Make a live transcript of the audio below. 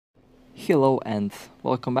Hello and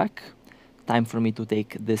welcome back. Time for me to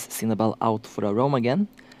take this Cynabal out for a roam again.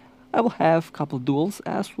 I will have a couple duels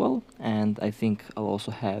as well, and I think I'll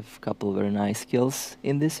also have a couple very nice kills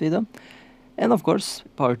in this video. And of course,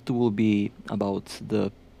 part 2 will be about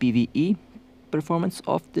the PvE performance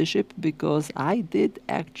of the ship, because I did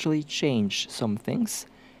actually change some things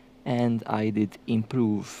and I did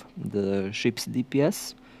improve the ship's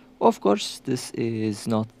DPS. Of course, this is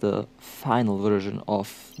not the final version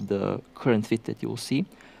of the current fit that you'll see.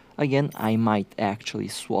 Again, I might actually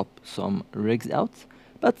swap some rigs out,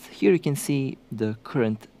 but here you can see the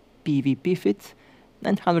current PvP fit,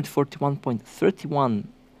 941.31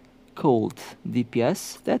 cold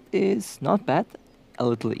DPS. That is not bad, a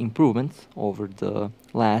little improvement over the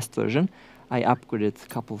last version. I upgraded a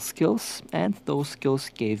couple skills, and those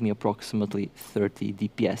skills gave me approximately 30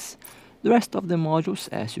 DPS. The rest of the modules,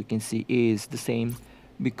 as you can see, is the same,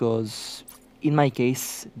 because in my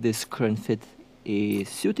case this current fit is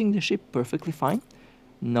suiting the ship perfectly fine,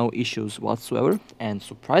 no issues whatsoever, and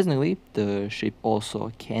surprisingly the ship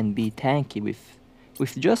also can be tanky with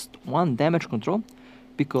just one damage control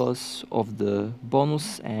because of the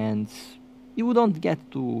bonus, and you don't get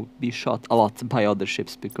to be shot a lot by other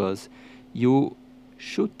ships because you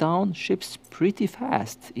shoot down ships pretty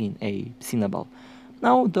fast in a Cynabal.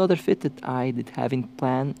 Now, the other fit that I did have in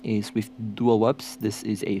plan is with dual webs. This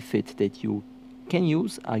is a fit that you can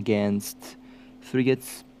use against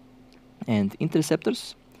frigates and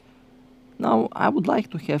interceptors. Now, I would like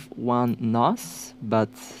to have one NOS, but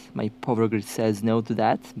my power grid says no to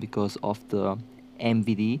that because of the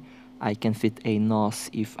MVD. I can fit a NOS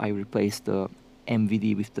if I replace the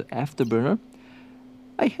MVD with the afterburner.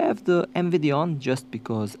 I have the MVD on just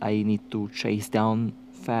because I need to chase down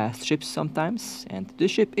fast ships sometimes, and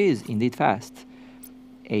this ship is indeed fast.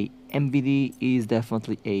 A MVD is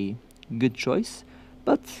definitely a good choice,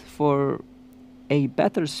 but for a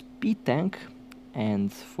better speed tank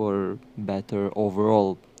and for better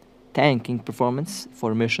overall tanking performance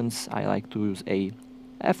for missions, I like to use a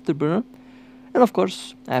afterburner. And of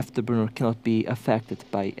course, afterburner cannot be affected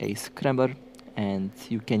by a scrambler, and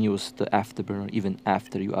you can use the afterburner even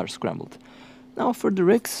after you are scrambled. Now for the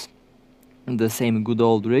rigs, the same good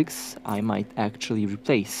old rigs, I might actually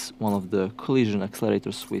replace one of the collision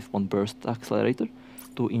accelerators with one burst accelerator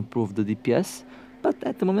to improve the DPS, but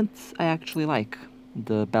at the moment I actually like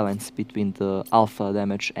the balance between the alpha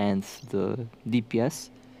damage and the DPS.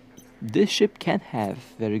 This ship can have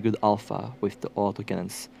very good alpha with the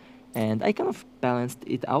autocannons, and I kind of balanced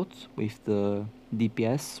it out with the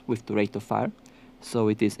DPS with the rate of fire, so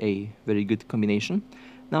it is a very good combination.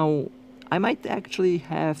 Now, I might actually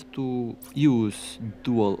have to use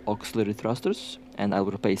dual auxiliary thrusters, and I'll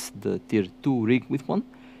replace the tier 2 rig with one,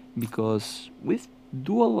 because with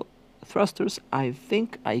dual thrusters I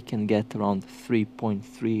think I can get around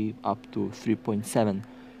 3.3 up to 3.7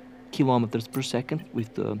 kilometers per second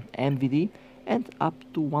with the MVD, and up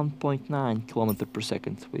to 1.9 kilometers per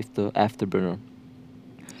second with the afterburner,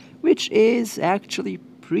 which is actually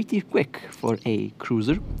pretty quick for a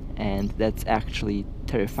cruiser, and that's actually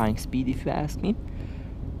terrifying speed if you ask me.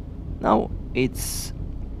 Now, its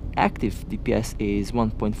active DPS is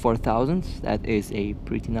 1.4 thousand. That is a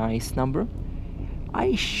pretty nice number.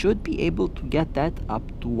 I should be able to get that up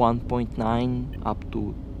to 1.9, up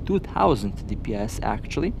to 2000 DPS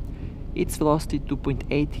actually. Its velocity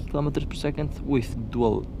 2.8 kilometers per second with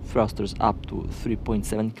dual thrusters up to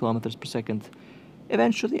 3.7 kilometers per second.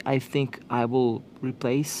 Eventually, I think I will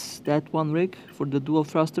replace that one rig for the dual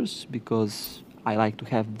thrusters because I like to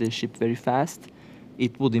have this ship very fast.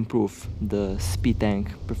 It would improve the speed tank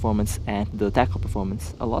performance and the tackle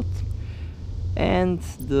performance a lot. And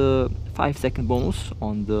the 5-second bonus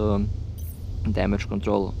on the damage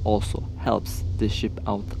control also helps this ship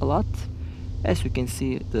out a lot. As you can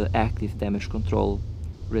see, the active damage control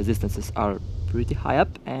resistances are pretty high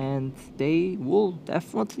up, and they will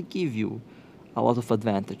definitely give you a lot of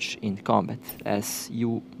advantage in combat, as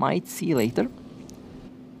you might see later.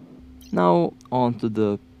 Now on to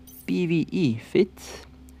the PvE fit.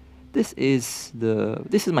 This is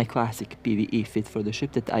my classic PvE fit for the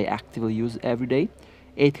ship that I actively use every day.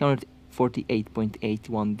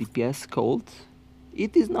 848.81 DPS cold.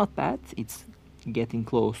 It is not bad, it's getting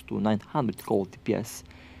close to 900 cold DPS.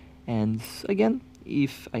 And again,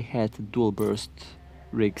 if I had dual burst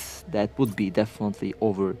rigs, that would be definitely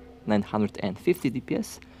over 950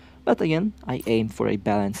 DPS. But again, I aim for a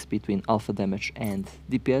balance between alpha damage and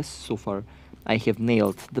DPS. So far, I have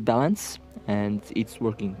nailed the balance, and it's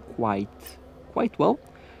working quite well.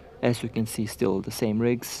 As you can see, still the same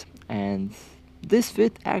rigs, and this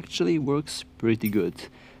fit actually works pretty good.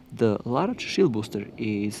 The large shield booster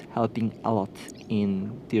is helping a lot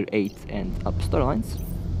in tier 8 and up storylines.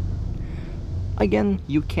 Again,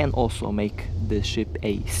 you can also make the ship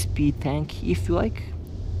a speed tank if you like,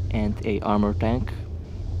 and a armor tank.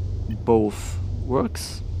 Both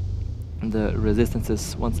works. The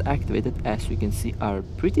resistances once activated, as you can see, are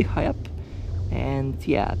pretty high up, and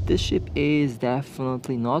yeah, this ship is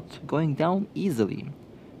definitely not going down easily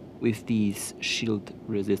with these shield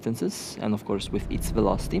resistances and of course with its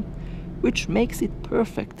velocity, which makes it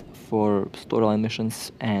perfect for storyline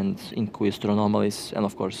missions and Inquisitor anomalies and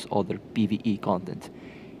of course other PvE content.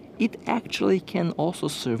 It actually can also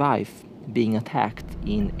survive being attacked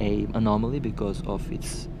in a anomaly because of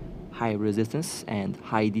its high resistance and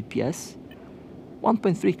high DPS.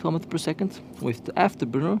 1.3 km per second with the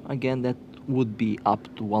afterburner, again that would be up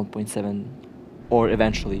to 1.7 or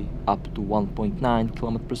eventually up to 1.9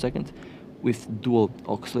 km per second with dual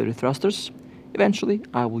auxiliary thrusters. Eventually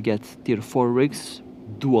I will get tier 4 rigs,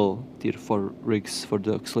 dual tier 4 rigs for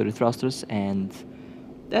the auxiliary thrusters, and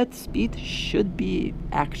that speed should be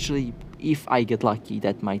actually, if I get lucky,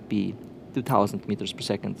 that might be 2000 meters per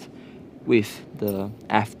second with the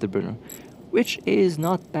afterburner, which is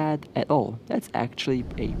not bad at all. That's actually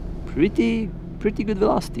a pretty good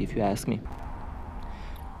velocity if you ask me.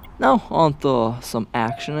 Now on to some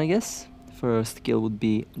action, I guess. First kill would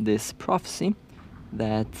be this prophecy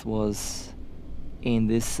that was in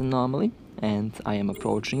this anomaly, and I am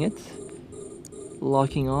approaching it.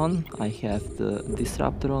 Locking on, I have the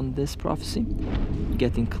disruptor on this prophecy.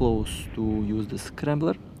 Getting close to use the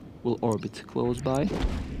scrambler. Will orbit close by,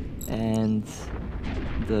 and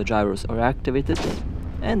the gyros are activated.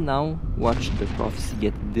 And now watch the prophecy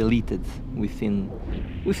get deleted within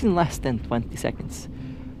less than 20 seconds.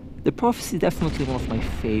 The prophecy is definitely one of my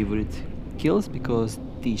favorite kills because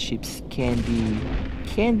these ships can be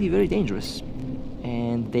very dangerous,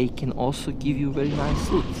 and they can also give you very nice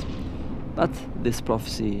loot. But this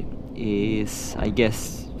prophecy is, I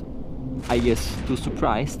guess too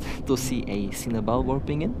surprised to see a Cynabal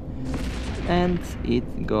warping in, and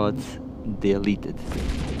it got deleted.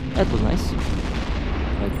 That was nice.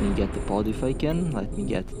 Let me get the pod if I can. Let me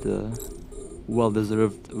get the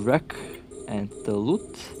well-deserved wreck and the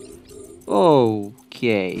loot.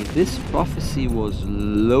 Okay, this prophecy was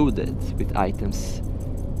loaded with items.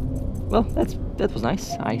 Well, that was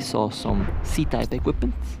nice. I saw some C-type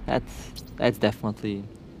equipment. That's definitely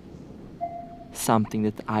something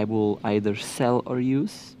that I will either sell or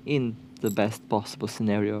use. In the best possible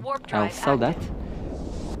scenario, I'll sell that.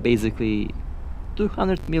 Basically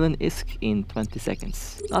 200 million ISK in 20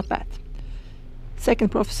 seconds. Not bad. Second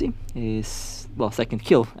prophecy is, well, second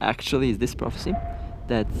kill actually is this prophecy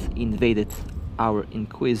that invaded our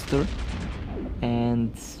Inquisitor,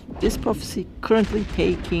 and this prophecy currently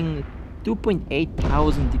taking 2.8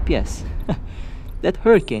 thousand DPS. That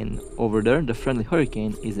hurricane over there, the friendly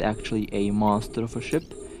hurricane, is actually a monster of a ship.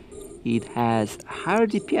 It has higher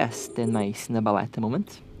DPS than my Cynabal at the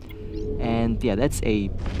moment, and yeah, that's a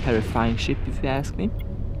terrifying ship if you ask me.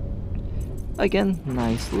 Again,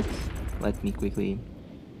 nice loot. Let me quickly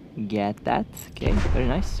get that. Okay, very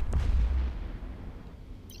nice.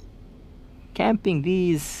 Camping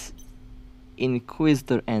these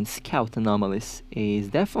Inquisitor and Scout anomalies is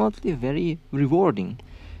definitely very rewarding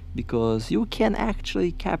because you can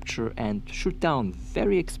actually capture and shoot down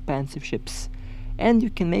very expensive ships, and you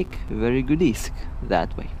can make very good ISK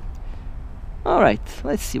that way. Alright,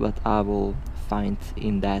 let's see what I will find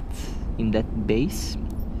in that base.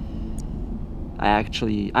 I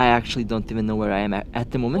actually don't even know where I am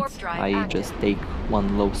at the moment. I just take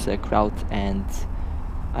one low sec route and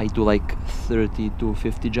I do like 30 to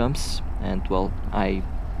 50 jumps, and well,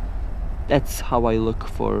 that's how I look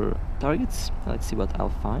for targets. Let's see what I'll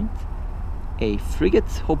find. A frigate,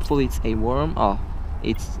 hopefully it's a worm. Oh,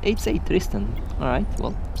 it's a Tristan. Alright,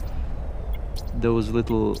 well, those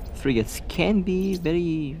little frigates can be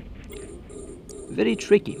very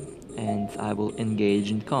tricky, and I will engage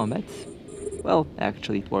in combat. Well,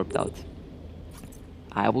 actually it warped out.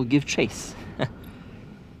 I will give chase.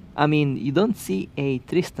 I mean, you don't see a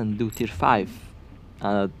Tristan do tier 5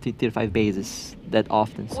 bases that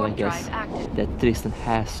often, so I guess that Tristan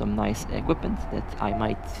has some nice equipment that I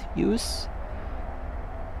might use.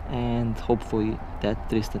 And hopefully that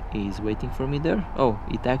Tristan is waiting for me there. Oh,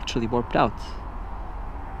 it actually warped out.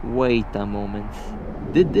 Wait a moment.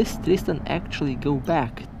 Did this Tristan actually go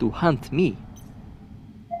back to hunt me?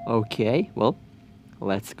 Okay, well,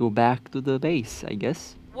 let's go back to the base, I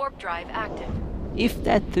guess. Warp drive active. If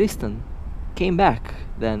that Tristan came back,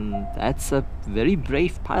 then that's a very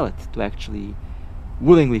brave pilot to actually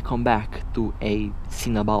willingly come back to a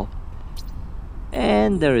Cynabal.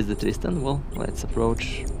 And there is the Tristan. Well, let's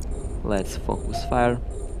approach. Let's focus fire.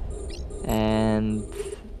 And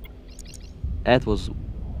that was,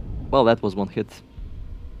 well, that was one hit.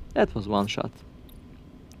 That was one shot.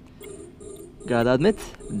 Gotta admit,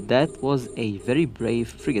 that was a very brave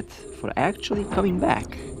frigate for actually coming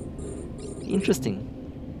back. Interesting.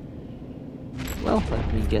 Well,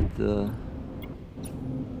 let me get the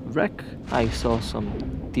wreck. I saw some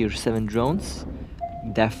tier 7 drones.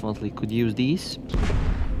 Definitely could use these.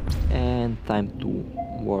 And time to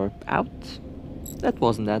warp out. That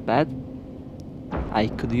wasn't that bad. I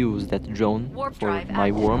could use that drone for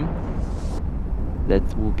my worm.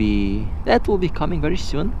 That will be coming very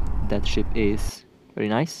soon. That ship is very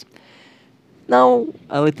nice. Now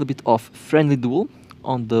a little bit of friendly duel.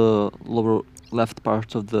 On the lower left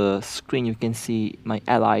part of the screen you can see my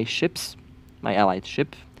allied ship.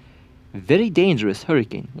 Very dangerous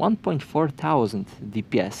Hurricane, 1,400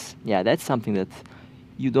 DPS. Yeah, that's something that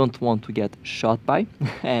you don't want to get shot by.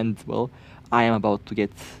 And well, I'm about to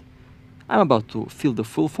feel the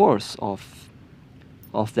full force of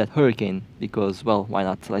that Hurricane, because well, why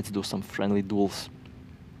not? Let's do some friendly duels.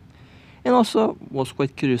 And also was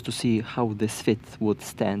quite curious to see how this fit would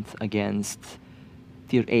stand against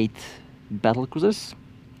tier 8 battlecruisers,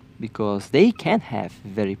 because they can have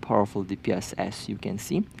very powerful DPS, as you can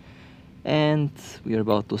see. And we are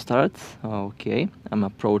about to start. Okay, I'm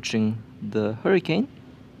approaching the Hurricane.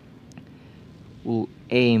 We'll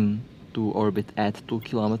aim to orbit at 2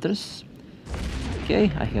 kilometers.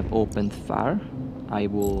 Okay, I have opened fire. I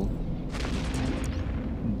will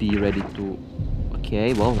be ready to...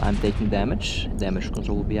 Okay, well, I'm taking damage. Damage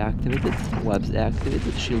control will be activated. Webs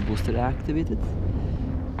activated. Shield booster activated.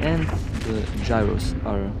 And the gyros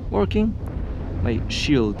are working. My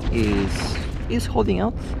shield is holding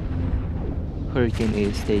out. Hurricane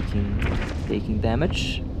is taking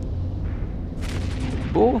damage.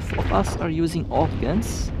 Both of us are using AUG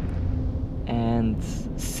guns, and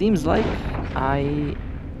seems like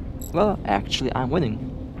well, actually I'm winning.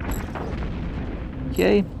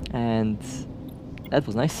 Okay, and that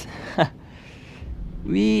was nice.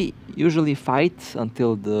 We usually fight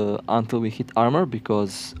until we hit armor,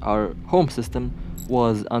 because our home system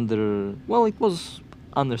was under, well, it was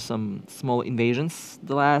under some small invasions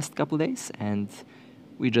the last couple days, and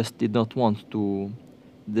we just did not want to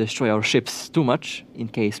destroy our ships too much in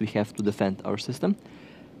case we have to defend our system.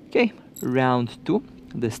 Okay, round 2,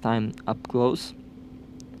 this time up close,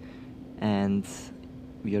 and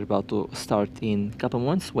we are about to start in a couple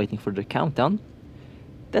months, waiting for the countdown.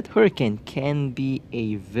 That Hurricane can be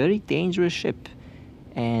a very dangerous ship,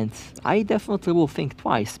 and I definitely will think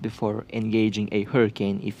twice before engaging a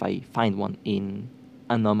Hurricane if I find one in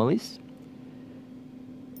anomalies.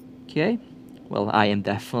 Okay, well, I am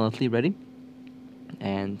definitely ready,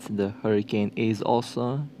 and the Hurricane is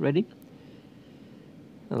also ready.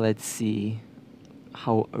 Let's see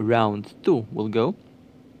how round 2 will go.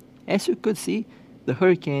 As you could see, the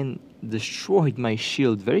Hurricane destroyed my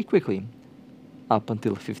shield very quickly, up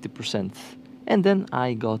until 50%, and then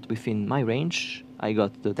I got within my range. I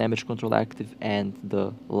got the damage control active and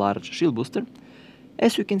the large shield booster.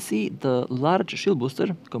 As you can see, the large shield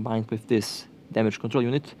booster combined with this damage control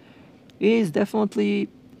unit is definitely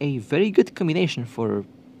a very good combination for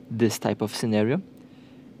this type of scenario.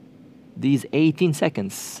 These 18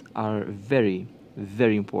 seconds are very,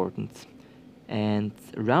 very important. And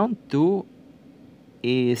round 2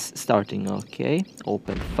 is starting. Okay,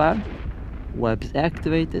 open fire, webs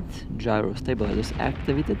activated, gyro stabilizers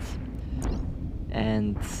activated,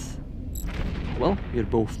 and well, we're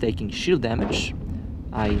both taking shield damage.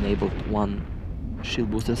 I enabled one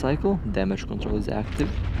shield booster cycle, damage control is active,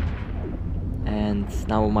 and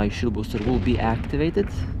now my shield booster will be activated.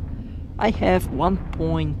 I have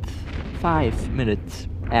 1.5 minutes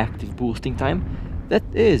active boosting time. That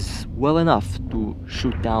is well enough to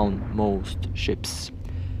shoot down most ships.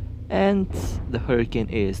 And the Hurricane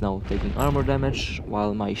is now taking armor damage,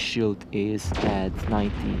 while my shield is at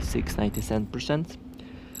 96-97%.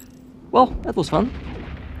 Well, that was fun.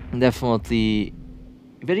 Definitely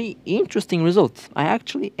very interesting result. I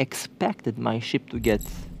actually expected my ship to get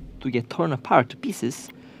torn apart to pieces,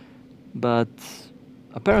 but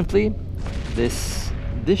apparently this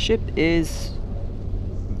ship is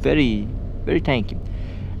very, very tanky.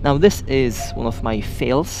 Now this is one of my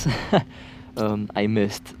fails. I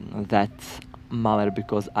missed that Mahler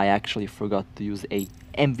because I actually forgot to use a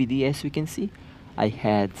MVD. As you can see, I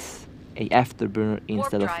had a afterburner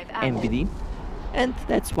instead of MVD, and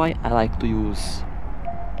that's why I like to use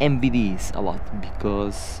MVDs a lot,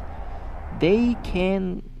 because they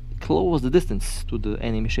can close the distance to the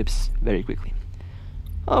enemy ships very quickly.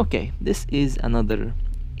 Okay, this is another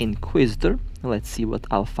Inquisitor. Let's see what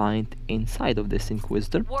I'll find inside of this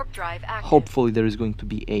Inquisitor. Warp drive active. Hopefully there is going to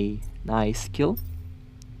be a nice kill.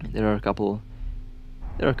 There are a couple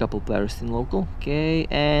players in local. Okay,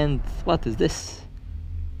 and what is this?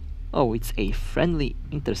 Oh, it's a friendly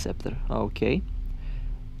interceptor. Okay.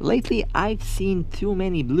 Lately I've seen too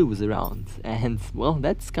many blues around, and well,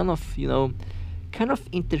 that's kind of, kind of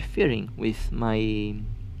interfering with my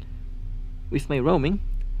roaming,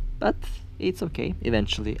 but it's okay.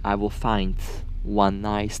 Eventually I will find one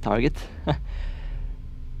nice target.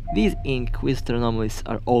 These Inquisitor anomalies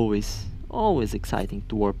are always exciting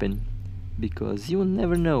to warp in, because you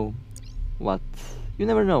never know what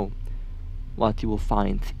you will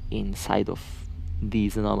find inside of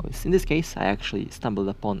these anomalies. In this case, I actually stumbled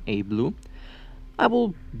upon a blue. I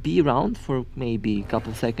will be around for maybe a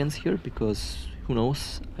couple seconds here, because who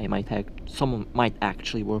knows, someone might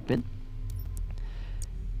actually warp in.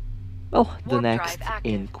 Well, the next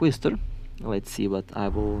Inquisitor. Let's see what I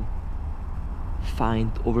will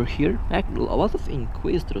find over here. A lot of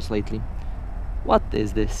Inquisitors lately. What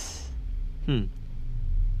is this?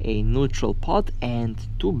 A neutral pod and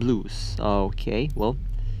 2 blues. Okay, well,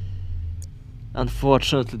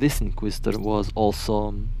 unfortunately this Inquisitor was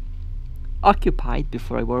also occupied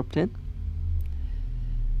before I warped in.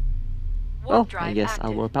 Well, I guess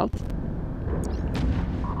I'll warp out.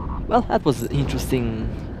 Well, that was interesting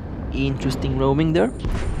roaming there.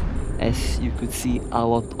 As you could see, a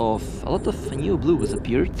lot of new blues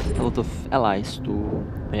appeared, a lot of allies to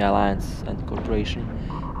my alliance and corporation.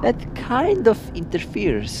 That kind of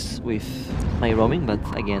interferes with my roaming, but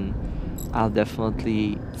again, I'll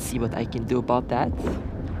definitely see what I can do about that.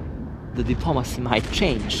 The diplomacy might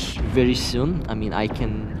change very soon. I mean, I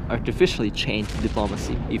can artificially change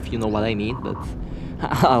diplomacy, if you know what I mean, but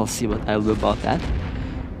I'll see what I'll do about that.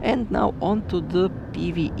 And now on to the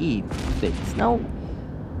PvE bit. Now,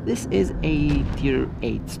 this is a tier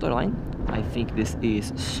 8 storyline. I think this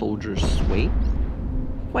is Soldier's Way.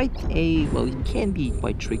 Well, it can be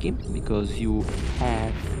quite tricky, because you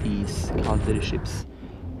have these cavalry ships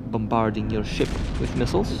bombarding your ship with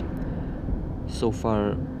missiles. So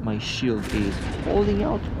far, my shield is holding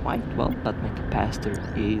out quite well, but my capacitor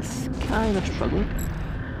is kind of struggling.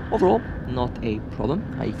 Overall, not a problem.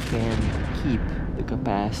 I can keep the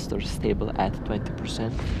capacitor stable at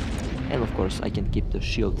 20%, and of course I can keep the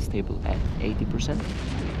shield stable at 80%.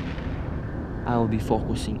 I will be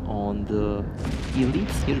focusing on the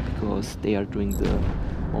elites here, because they are doing the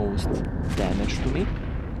most damage to me.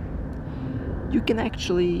 You can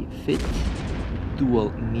actually fit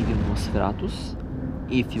dual medium Nosferatus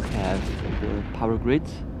if you have the power grid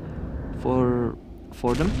for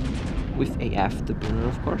them, with a afterburner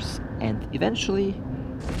of course, and eventually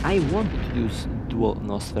I want to use dual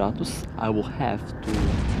Nosferatus. I will have to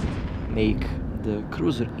make the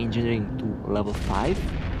cruiser engineering to level 5.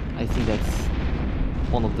 I think that's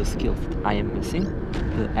one of the skills that I am missing,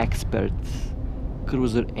 the expert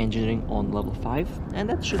cruiser engineering on level 5, and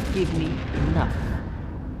that should give me enough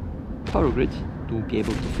power grid to be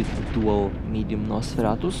able to fit dual medium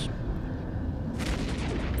Nosferatus.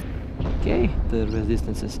 Okay, the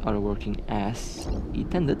resistances are working as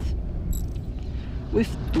intended. With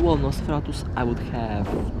dual Nosferatus I would have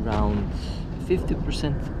around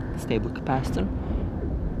 50% stable capacitor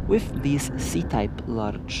with this C-type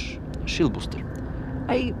large shield booster.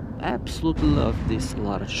 I absolutely love this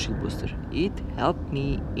large shield booster. It helped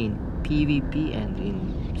me in PvP and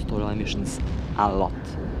in storyline missions a lot.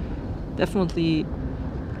 Definitely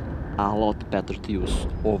a lot better to use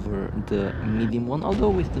over the medium one, although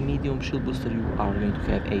with the medium shield booster you are going to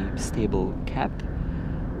have a stable cap,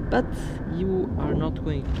 but you are not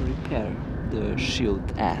going to repair the shield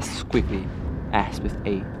as quickly as with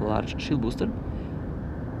a large shield booster.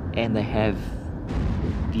 And I have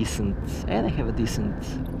a decent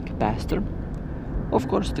capacitor. Of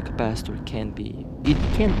course the capacitor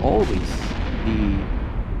can always be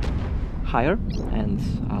higher, and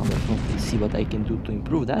I'll definitely see what I can do to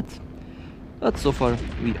improve that. But so far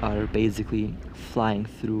we are basically flying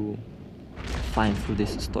through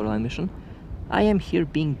this storyline mission. I am here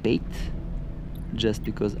being bait just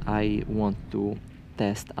because I want to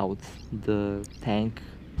test out the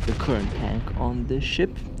current tank on the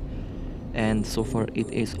ship, and so far it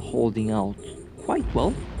is holding out quite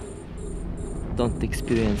well. Don't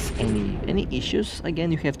experience any issues.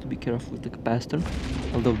 Again, you have to be careful with the capacitor,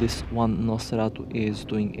 although this one Nosferatu is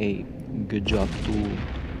doing a good job to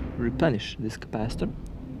replenish this capacitor.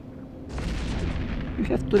 You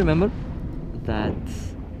have to remember that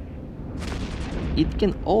it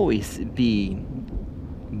can always be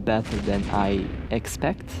better than I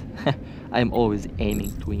expect. I'm always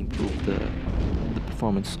aiming to improve the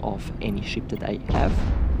performance of any ship that I have.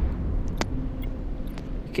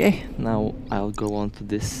 Okay, now I'll go on to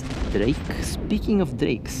this Drake. Speaking of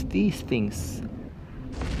Drakes, these things,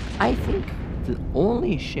 I think the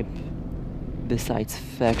only ship besides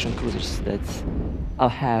faction cruisers that I'll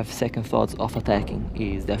have second thoughts of attacking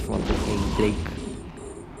is definitely a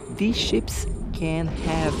Drake. These ships can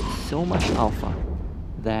have so much alpha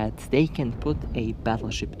that they can put a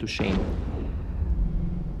battleship to shame.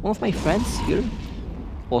 One of my friends here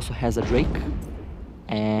also has a Drake,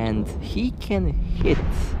 and he can hit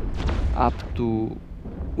up to,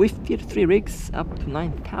 with tier 3 rigs, up to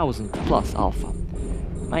 9000 plus alpha.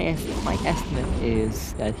 My estimate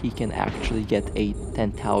is that he can actually get a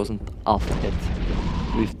 10,000 alpha hit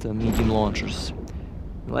with the medium launchers.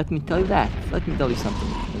 Let me tell you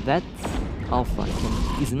something. That alpha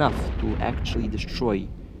is enough to actually destroy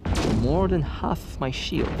more than half of my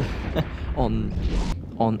shield on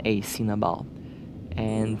a Cynabal.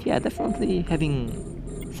 And yeah, definitely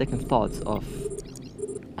having second thoughts of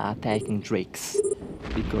attacking Drakes,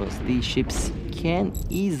 because these ships can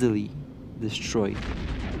easily destroy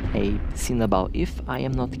a Cynabal if I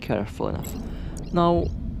am not careful enough. Now,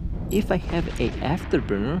 if I have a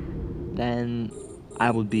afterburner, then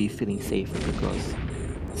I would be feeling safer, because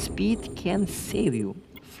speed can save you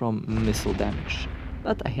from missile damage.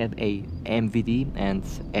 But I have a MVD, and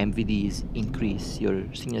MVDs increase your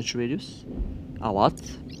signature radius a lot,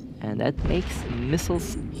 and that makes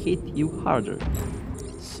missiles hit you harder.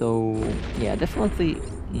 So yeah, definitely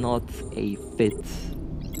not a fit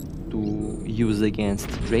to use against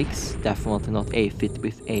Drakes, definitely not a fit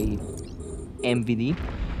with a MVD.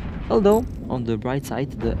 Although, on the bright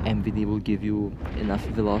side, the MVD will give you enough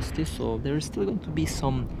velocity, so there is still going to be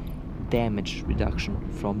some damage reduction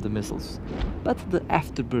from the missiles. But the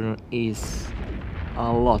afterburner is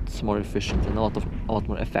a lot more efficient and a lot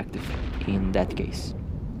more effective in that case.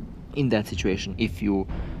 In that situation, if you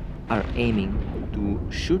are aiming to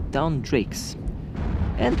shoot down Drakes.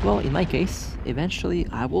 And well, in my case, eventually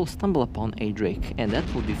I will stumble upon a Drake, and that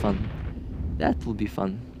will be fun. That will be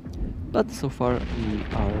fun. But so far we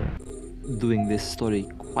are doing this story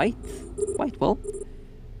quite well.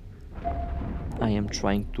 I am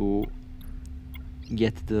trying to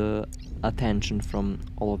get the attention from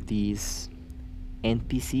all of these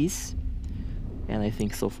NPCs, and I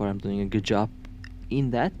think so far I'm doing a good job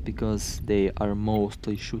in that, because they are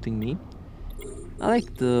mostly shooting me. I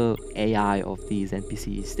like the AI of these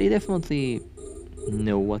NPCs. They definitely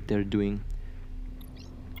know what they're doing.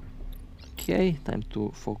 Okay, time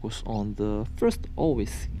to focus on the first.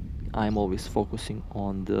 I'm always focusing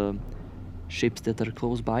on the ships that are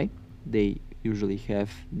close by. They usually have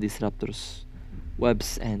disruptors,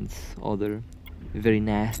 webs, and other very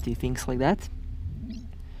nasty things like that.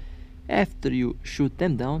 After you shoot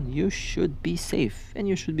them down, you should be safe and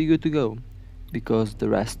you should be good to go, because the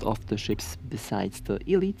rest of the ships besides the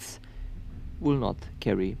elites will not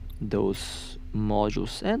carry those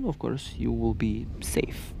modules, and of course you will be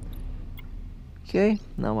safe. Okay,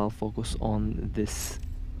 now I'll focus on this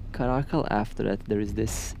Caracal. After that there is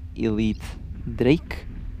this elite Drake.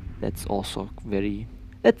 That's also very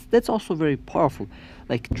powerful.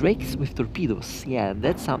 Like Drakes with torpedoes. Yeah,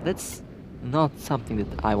 that's not something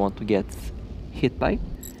that I want to get hit by.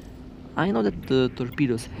 I know that the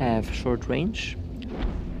torpedoes have short range,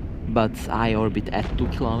 but I orbit at 2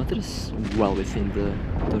 kilometers, well within the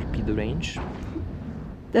torpedo range.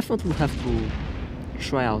 Definitely have to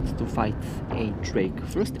try out to fight a Drake.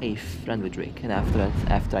 First a friendly Drake, and after that,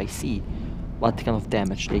 after I see what kind of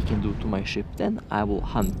damage they can do to my ship, then I will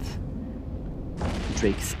hunt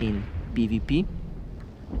Drakes in PvP.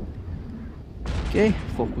 Okay,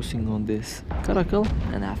 focusing on this Caracal,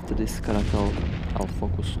 and after this Caracal I'll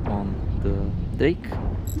focus on the Drake.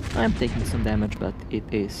 I'm taking some damage, but it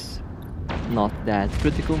is not that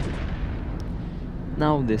critical.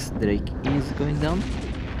 Now this Drake is going down.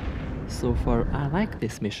 So far I like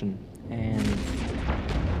this mission, and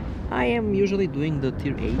I am usually doing the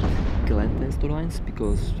tier 8 Galantan storylines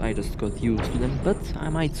because I just got used to them, but I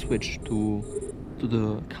might switch to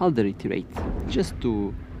the Calderi tier 8 just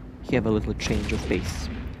to have a little change of pace.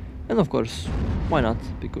 And of course, why not?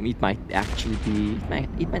 Because it might actually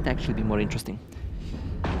be more interesting.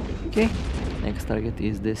 Okay, next target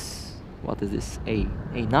is this. What is this? A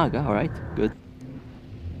Naga. All right, good.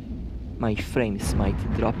 My frames might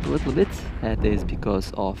drop a little bit. That is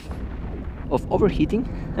because of overheating.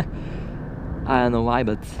 I don't know why,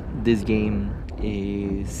 but this game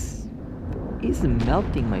is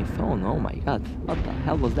melting my phone. Oh my god, what the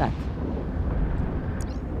hell was that?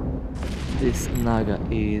 this Naga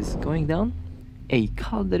is going down. A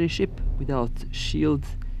cavalry ship without shield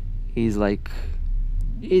is like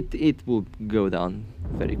it will go down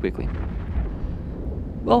very quickly.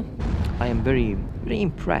 Well, I am very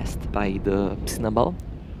impressed by the Cynabal.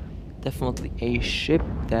 Definitely a ship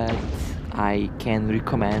that I can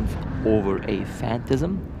recommend over a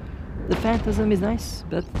Phantasm. The Phantasm is nice,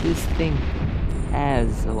 but this thing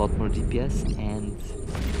has a lot more DPS, and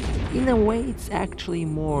in a way it's actually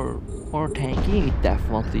more tanky. It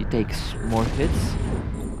definitely takes more hits.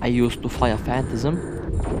 I used to fly a Phantasm.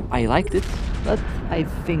 I liked it, but I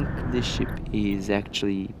think this ship is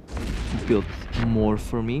actually built more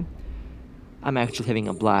for me. I'm actually having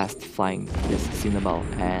a blast flying this Cynabal,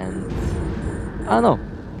 and I don't know.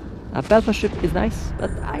 A battleship is nice,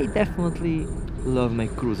 but I definitely love my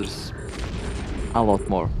cruisers a lot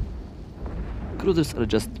more. Cruisers are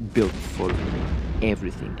just built for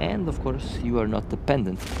everything, and of course you are not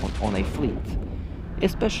dependent on a fleet,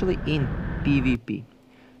 especially in PvP.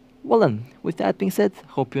 Well then, with that being said,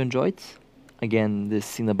 hope you enjoyed. Again, this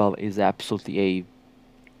Cynabal is absolutely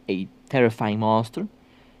a terrifying monster,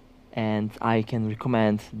 and I can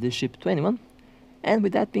recommend this ship to anyone. And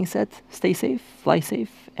with that being said, stay safe, fly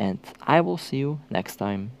safe, and I will see you next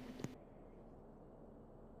time.